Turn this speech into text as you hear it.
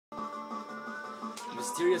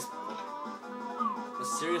Mysterious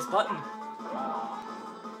button.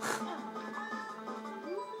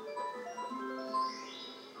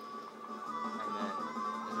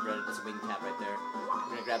 And then there's a wing cap right there. We're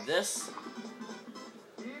gonna grab this.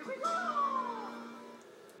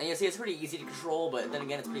 And you see, it's pretty easy to control, but then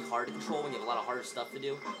again, it's pretty hard to control when you have a lot of harder stuff to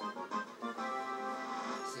do.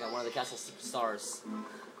 So you got one of the castle superstars.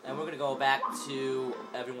 And we're gonna go back to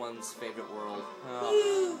everyone's favorite world.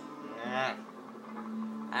 Oh. Yeah.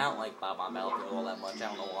 I don't like Bob-omb Battlefield all that much, I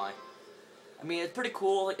don't know why. I mean, it's pretty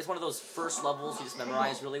cool. It's one of those first levels you just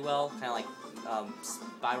memorize really well. Kind of like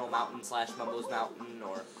Spiral Mountain / Mumbo's Mountain,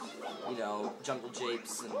 or, you know, Jungle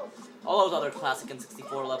Japes, and all those other classic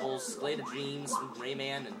N64 levels. Glade of Dreams,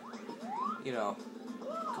 Rayman, and, you know,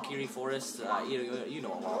 Kokiri Forest. You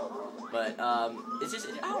know them all. But, it's just,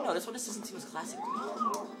 I don't know, this one just doesn't seem as classic to me.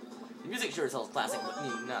 The music sure tells classic, but not the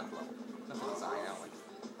level. Not the design, I don't like it.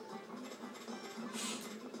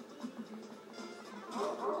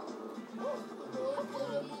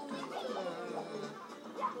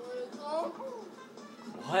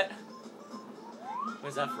 What?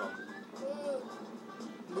 Where's that from?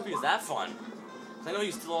 What movie is that fun? I know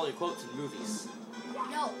you steal all your quotes in movies. No. You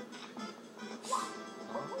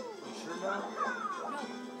sure no? No.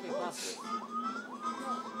 Okay, positive. No.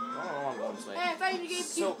 I don't know I'm going this way. Hey, I found your GameCube.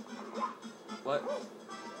 So, what?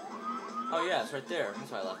 Oh yeah, it's right there.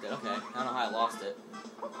 That's why I left it. Okay. I don't know how I lost it.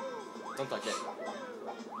 Don't touch it.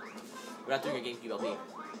 We're not doing a GameCube LP.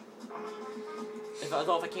 If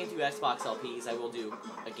I can't do Xbox LPs, I will do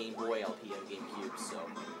a Game Boy LP and GameCube, so...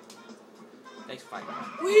 Thanks for finding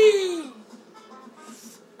out. Whee!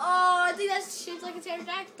 Oh, I think that's shaped like a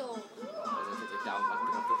pterodactyl. Like down,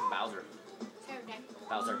 like Bowser. Pterodactyl.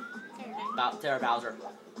 Bowser. Pterodactyl. Terra Bowser.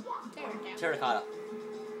 Pterodactyl. Terracotta.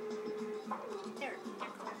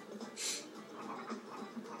 Pterodactyl.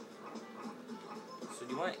 So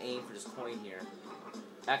do you want to aim for this coin here?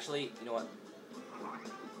 Actually, you know what? I'm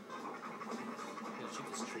gonna shoot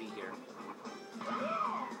this tree here.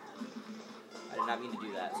 I did not mean to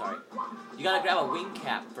do that, sorry. You gotta grab a wing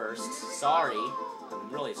cap first. Sorry.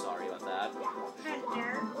 I'm really sorry about that.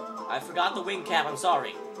 I forgot the wing cap, I'm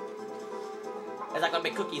sorry. It's like when I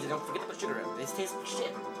make cookies and don't forget to put sugar in them. They taste like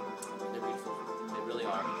shit. They're beautiful. They really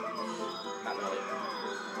are. Not really.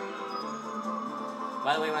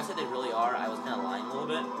 By the way, when I said they really are, I was kind of lying a little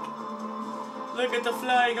bit. Look at the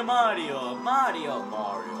flying Mario! Mario!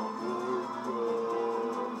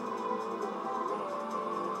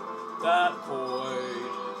 That coin,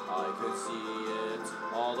 I can see it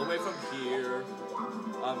all the way from here.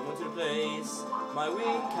 I'm going to place my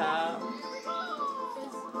wing cap.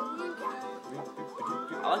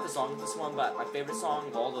 I like the song of this one, but my favorite song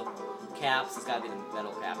of all the caps has got to be the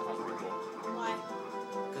metal cap. It sounds pretty cool. Why?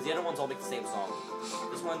 Because the other ones all make the same song.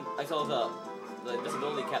 This one, I feel the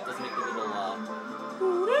invisibility cap doesn't make the little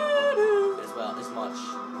as much.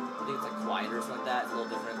 I think it's like quieter or something like that. It's a little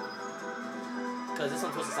different. Because this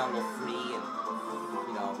one's supposed to sound a little free and,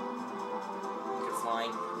 you know, like you're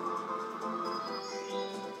flying.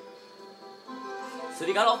 So if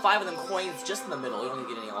you got all 5 of them coins just in the middle, you don't need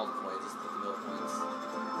to get any of all the coins, just the middle coins.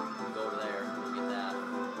 You can go over there and get that.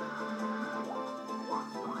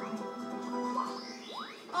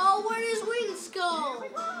 Oh, where does wings go?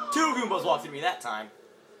 2 Goombas walked through me that time.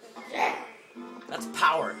 That's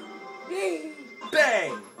power.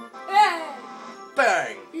 Bang!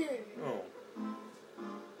 Bang! Oh.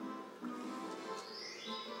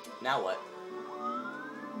 Now what?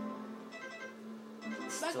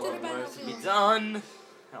 Still work to be done.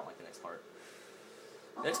 I don't like the next part.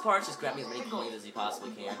 The next part is just grab me as many coins as you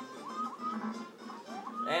possibly can.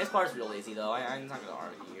 And this part's real easy though. I'm not gonna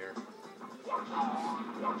argue here.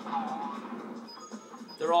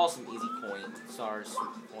 They're all some easy coins, stars,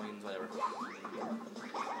 coins, whatever.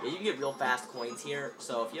 Yeah, you can get real fast coins here,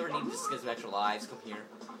 so if you ever need to just get some extra lives, come here.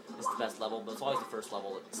 It's the best level, but it's always the first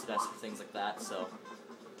level that's the best for things like that, so.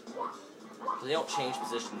 So they don't change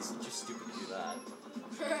positions, it's just stupid to do that.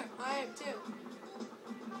 I am too.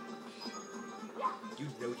 You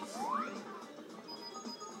notice.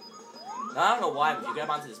 Now, I don't know why, but if you grab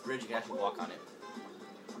onto this bridge, you can actually walk on it.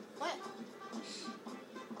 What?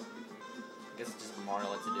 I guess it's just what Mario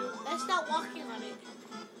likes to do. That's not walking on it.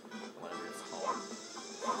 Whatever it's called.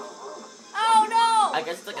 Oh no! I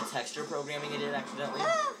guess it's like a texture programming it did accidentally.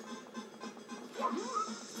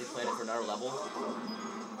 They planned it for another level.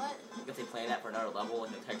 What? I guess they planned that for another level,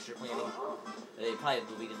 like the texture planning. They probably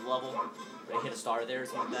deleted the level. They hit a star there or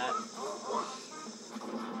something like that.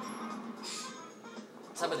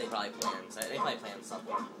 Something they probably planned. They probably planned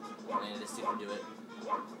something. And they just didn't do it.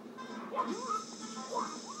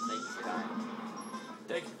 Thank you for dying.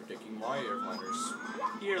 Thank you for taking my airliners.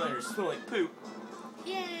 Airliners smell like poop.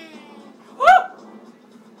 Yeah. Woo!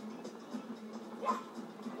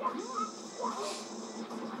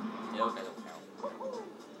 Yeah, okay, don't count.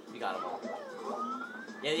 We got them all.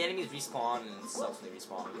 Yeah, the enemies respawn, and it sucks when they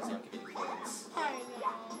respawn because they don't give you any coins. I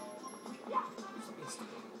know. Something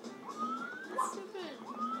stupid. That's stupid.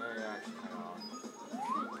 You're actually kind of on.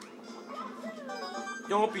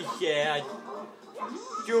 Don't be sad.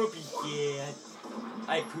 Don't be sad.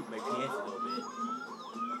 I pooped my pants a little bit.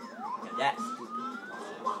 Now that's stupid.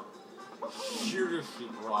 Seriously,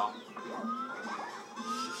 bro.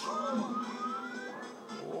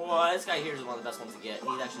 Whoa, this guy here is one of the best ones to get.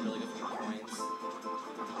 He's actually really good for getting coins.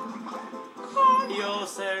 You're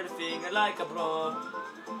surfing like a bro.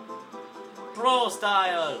 Pro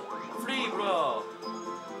style. Free bro.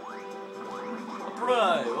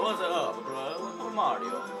 Bro, what's up, bro?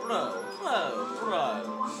 Mario. Bro.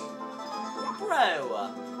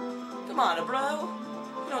 Come on, bro.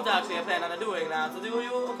 You don't actually plan on doing that, do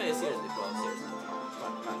you? Okay, seriously, bro. Seriously.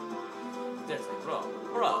 Come on. Seriously, bro.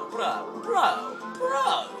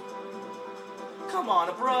 Come on,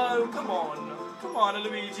 bro. Come on,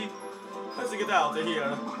 Luigi. Let's get out of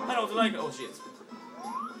here. I don't like it. Oh, shit.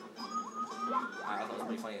 I thought it was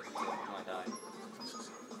pretty funny until I died.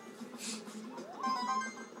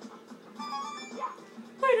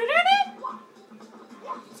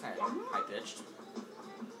 It's kind of high-pitched.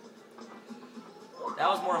 That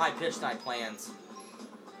was more high-pitched than I planned.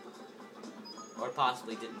 Or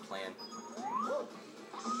possibly didn't plan.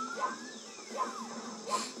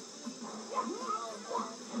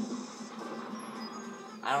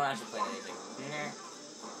 I don't actually plan anything.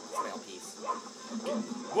 It's my own piece.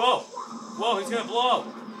 Whoa! Whoa, he's gonna blow!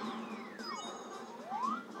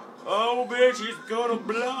 Oh, bitch, he's gonna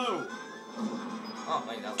blow! Oh,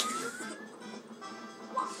 wait, that was weird.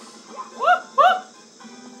 Woo! Woo!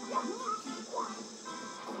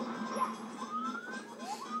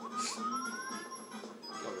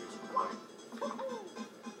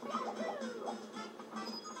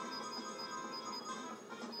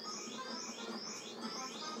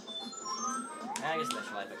 I guess that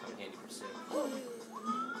should light come in handy pretty soon.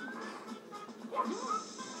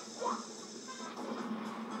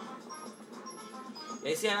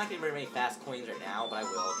 Yeah, see, I'm not getting very many fast coins right now, but I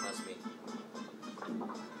will, trust me.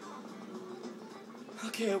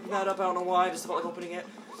 Okay, open that up, I don't know why, I just felt like opening it.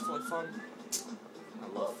 Just felt like fun. I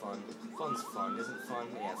love fun. Fun's fun, isn't it fun?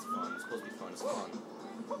 Yeah, it's fun. It's supposed to be fun, it's fun.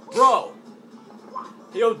 Bro!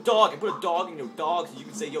 Hey, yo, dog! I put a dog in your dog so you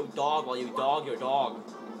can say yo, dog, while you dog your dog.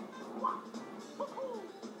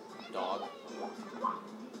 Dog. What?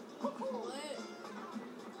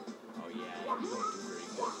 Oh yeah, you don't do very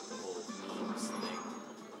good with the whole memes thing.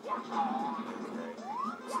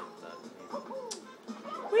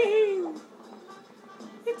 Okay, woohoo!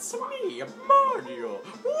 It's me, Mario!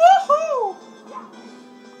 Woohoo!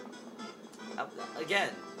 Again,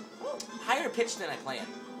 higher pitch than I planned.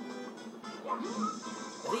 I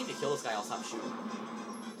think if you kill this guy, I'll stop shooting.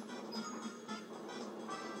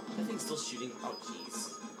 That thing's still shooting. Oh, jeez.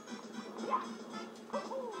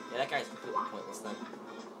 Yeah, that guy's completely pointless then.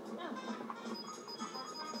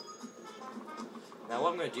 Now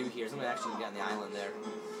what I'm going to do here is I'm going to actually get on the island there.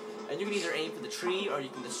 And you can either aim for the tree or you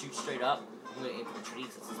can just shoot straight up. I'm going to aim for the tree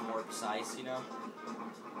since it's more precise, you know?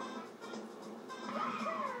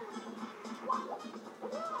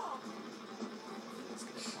 Let's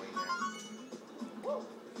get a point there.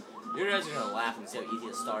 You guys are going to laugh and see how easy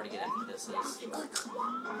a star to get after this is. What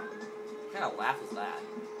kind of laugh was that?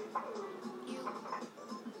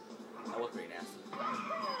 That looked pretty nasty.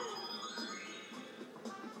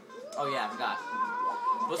 Oh yeah, I forgot.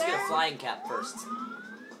 Let's get a flying cap first.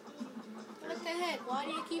 What the heck? Why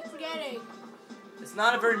do you keep forgetting? It's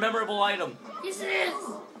not a very memorable item. Yes, it is!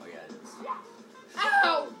 Oh yeah, it is.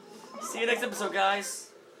 Ow! See you next episode,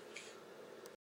 guys.